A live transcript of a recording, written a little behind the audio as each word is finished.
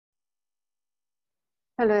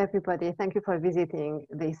Hello, everybody. Thank you for visiting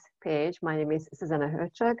this page. My name is Zsuzsanna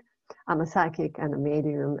Hörcsög. I'm a psychic and a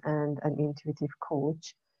medium and an intuitive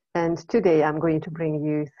coach. And today I'm going to bring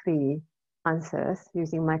you 3 answers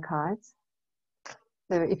using my cards.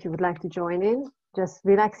 So if you would like to join in, just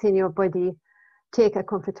relax in your body, take a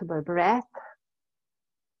comfortable breath,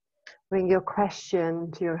 bring your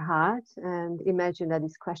question to your heart, and imagine that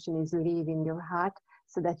this question is leaving your heart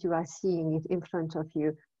so that you are seeing it in front of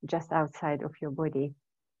you, just outside of your body.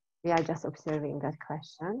 We are just observing that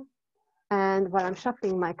question. And while I'm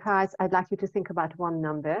shuffling my cards, I'd like you to think about one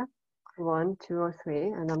number, 1, 2, or 3,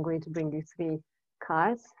 and I'm going to bring you 3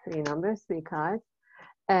 cards, 3 numbers, 3 cards,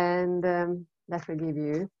 and that will give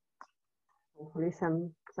you hopefully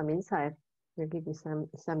some insight. Will give you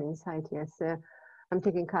some insight here. So I'm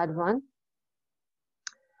taking card 1,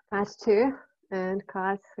 card 2, and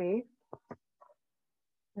card 3.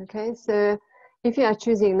 Okay, so if you are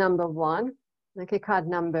choosing number 1, okay, card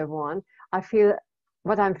number 1, I feel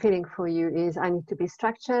what I'm feeling for you is I need to be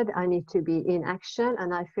structured, I need to be in action,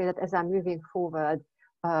 and I feel that as I'm moving forward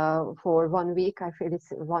for 1 week, I feel it's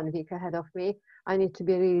 1 week ahead of me, I need to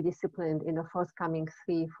be really disciplined in the forthcoming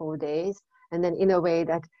 3-4 days, and then in a way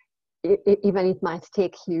that even it might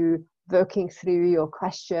take you working through your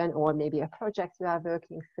question, or maybe a project you are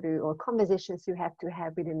working through, or conversations you have to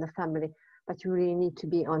have within the family, but you really need to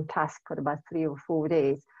be on task for about 3 or 4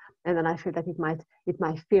 days. And then I feel that it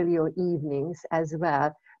might fill your evenings as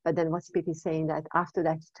well. But then what Spirit is saying that after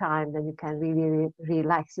that time, then you can really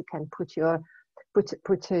relax. You can put your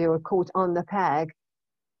coat on the peg,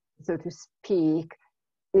 so to speak,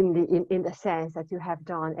 in the sense that you have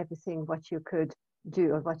done everything what you could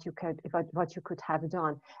do, or what you could have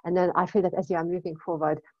done. And then I feel that as you are moving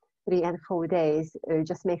forward 3 and 4 days,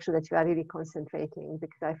 just make sure that you are really concentrating,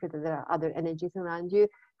 because I feel that there are other energies around you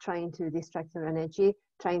trying to distract your energy,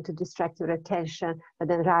 trying to distract your attention. But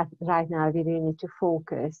then right now, we really need to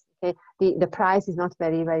focus. Okay, the prize is not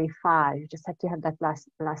very, very far. You just have to have that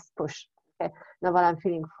last push. Okay, now what I'm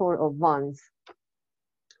feeling 4 of Wands.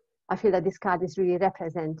 I feel that this card is really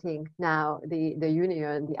representing now the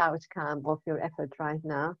union, the outcome of your effort right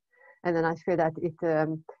now. And then I feel that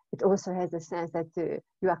it also has a sense that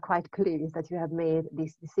you are quite pleased that you have made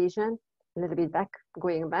this decision a little bit back,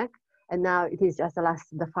 going back, and now it is just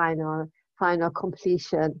the final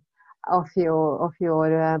completion of your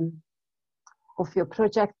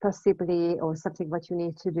project, possibly, or something what you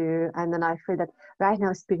need to do. And then I feel that right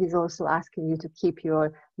now Spirit is also asking you to keep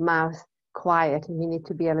your mouth quiet, and you need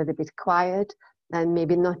to be a little bit quiet, and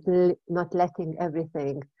maybe not letting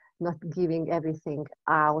everything, not giving everything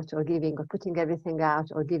out, or putting everything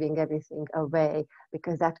out, or giving everything away,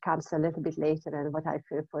 because that comes a little bit later. And what I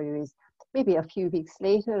feel for you is maybe a few weeks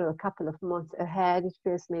later, or a couple of months ahead. It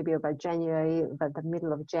feels maybe about January, about the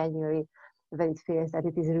middle of January, when it feels that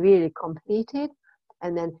it is really completed.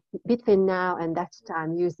 And then between now and that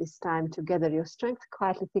time, use this time to gather your strength,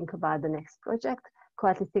 quietly think about the next project,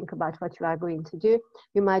 quietly think about what you are going to do.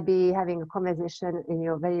 You might be having a conversation in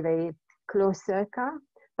your very, very close circle,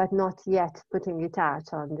 but not yet putting it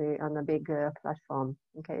out on the big platform.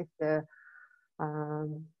 Okay, so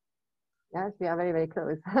yes, we are very, very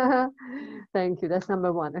close. Thank you. That's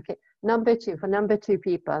number 1. Okay, number 2, for number 2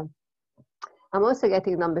 people, I'm also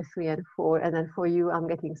getting number 3 and 4, and then for you, I'm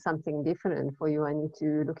getting something different. For you, I need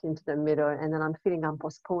to look into the mirror, and then I'm feeling I'm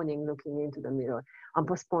postponing looking into the mirror. I'm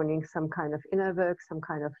postponing some kind of inner work, some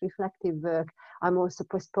kind of reflective work. I'm also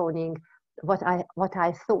postponing what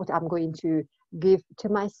I thought I'm going to give to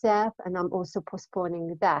myself, and I'm also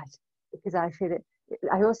postponing that, because I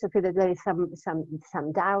also feel that there is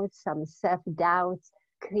some doubts, some self-doubts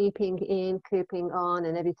creeping on,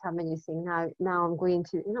 and every time when you think now I'm going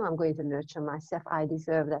to nurture myself, I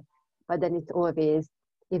deserve that, but then it always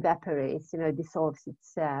evaporates, dissolves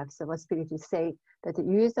itself. So what Spirit is saying, that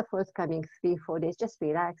use the forthcoming 3-4 days, just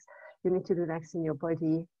relax. You need to relax in your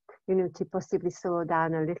body. You need to possibly slow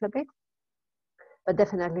down a little bit, but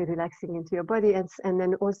definitely relaxing into your body, and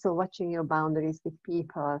then also watching your boundaries with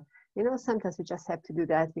people. Sometimes we just have to do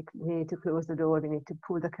that. We need to close the door, we need to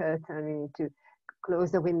pull the curtain, we need to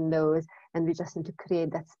close the windows, and we just need to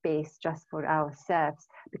create that space just for ourselves,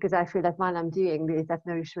 because I feel that while I'm doing this, that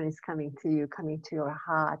nourishment is coming to you, coming to your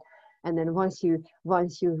heart. And then once you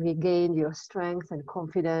regain your strength and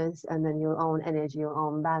confidence, and then your own energy, your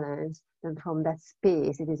own balance, then from that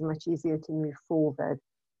space it is much easier to move forward.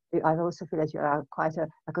 I also feel that you are quite a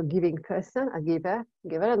giving person, a giver,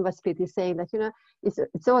 and what Spirit is saying, that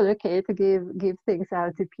it's all okay to give things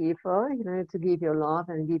out to people, to give your love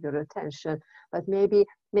and give your attention, but maybe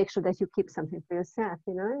make sure that you keep something for yourself.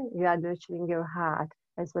 You are nurturing your heart,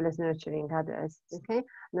 as well as nurturing others. Okay.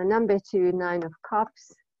 Now, number 2, 9 of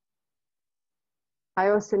Cups. I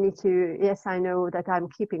also need to, yes, I know that I'm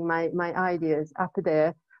keeping my ideas up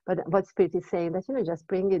there, but what Spirit is saying that, just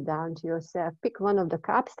bring it down to yourself. Pick one of the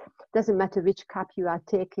cups. Doesn't matter which cup you are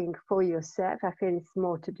taking for yourself. I feel it's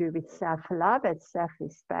more to do with self-love and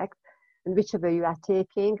self-respect. And whichever you are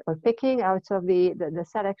taking or picking out of the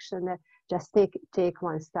selection, just take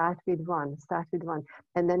one, start with one.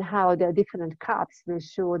 And then how the different cups will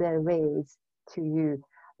show their ways to you.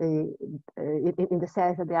 In the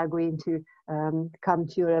sense that they are going to come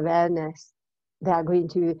to your awareness. They are going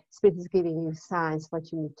to, Spirit is giving you signs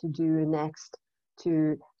what you need to do next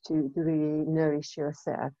to really nourish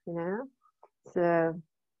yourself, So,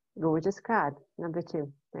 gorgeous card, number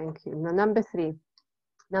 2. Thank you. Now, number 3.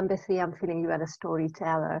 Number 3, I'm feeling you are a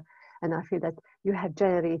storyteller. And I feel that you have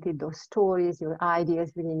generated those stories, your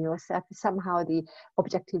ideas within yourself, somehow the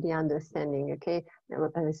objectively understanding, okay?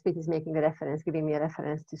 Spirit is making a reference, giving me a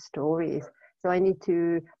reference to stories. So I need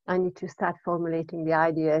to start formulating the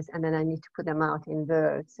ideas, and then I need to put them out in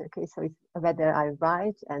words, okay? So it's whether I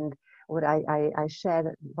write or I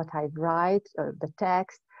share what I write, the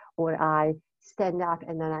text, or I stand up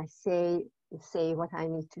and then I say what I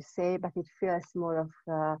need to say, but it feels more of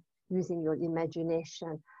using your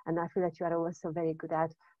imagination. And I feel that you are also very good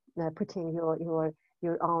at putting your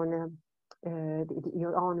own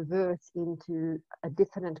words into a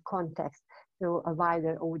different context, so a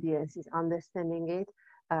wider audience is understanding it,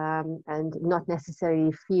 and not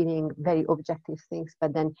necessarily feeling very objective things,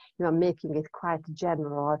 but then you are making it quite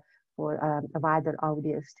general for a wider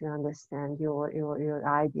audience to understand your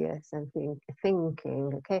ideas and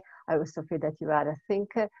thinking. Okay, I also feel that you are a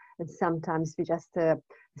thinker, and sometimes we just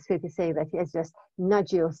Spirit is saying that yes, just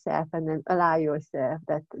nudge yourself and then allow yourself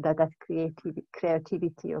that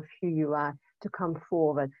creativity of who you are to come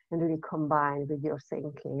forward and really combine with your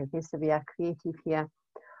thinking. Okay, so we are creative here.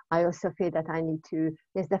 I also feel that I need to,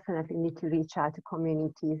 yes, definitely need to reach out to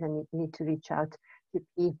communities and need to reach out to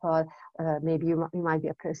people. Maybe you might be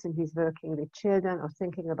a person who's working with children or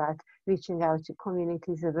thinking about reaching out to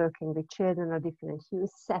communities or working with children or different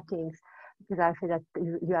youth settings, because I feel that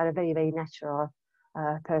you are a very, very natural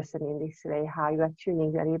person in this way, how you are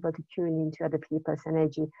able to tune into other people's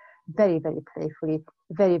energy very, very playfully,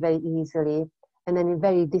 very, very easily, and then in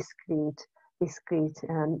very discreet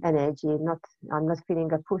energy. I'm not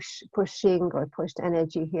feeling a pushing or pushed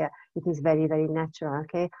energy here. It is very, very natural,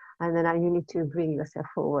 okay? And then you need to bring yourself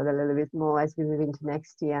forward a little bit more as we move into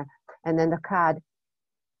next year. And then the card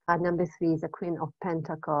number 3 is the Queen of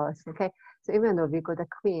Pentacles, okay? So even though we got a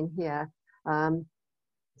Queen here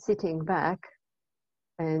sitting back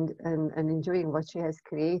and enjoying what she has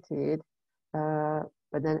created,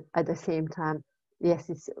 but then at the same time, yes,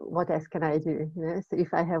 it's what else can I do? So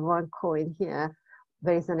if I have one coin here,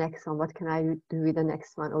 where is the next one? What can I do with the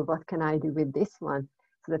next one? Or what can I do with this one?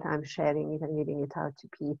 So that I'm sharing it and giving it out to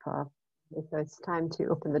people. Okay, so it's time to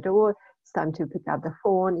open the door. It's time to pick up the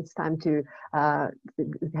phone. It's time to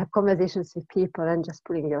have conversations with people and just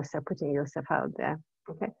putting yourself out there.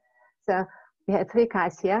 Okay. So we had 3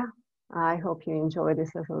 cards here. I hope you enjoyed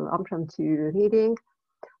this little impromptu reading.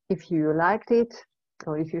 If you liked it,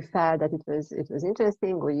 or if you felt that it was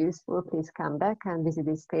interesting or useful, please come back and visit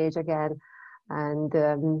this page again, and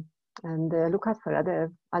look out for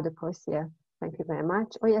other posts here. Thank you very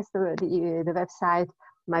much. Oh yes, the website,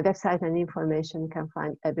 my website and information. You can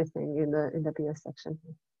find everything in the bio section.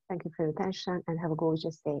 Thank you for your attention and have a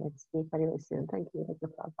gorgeous day, and see you very soon. Thank you.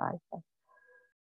 Bye.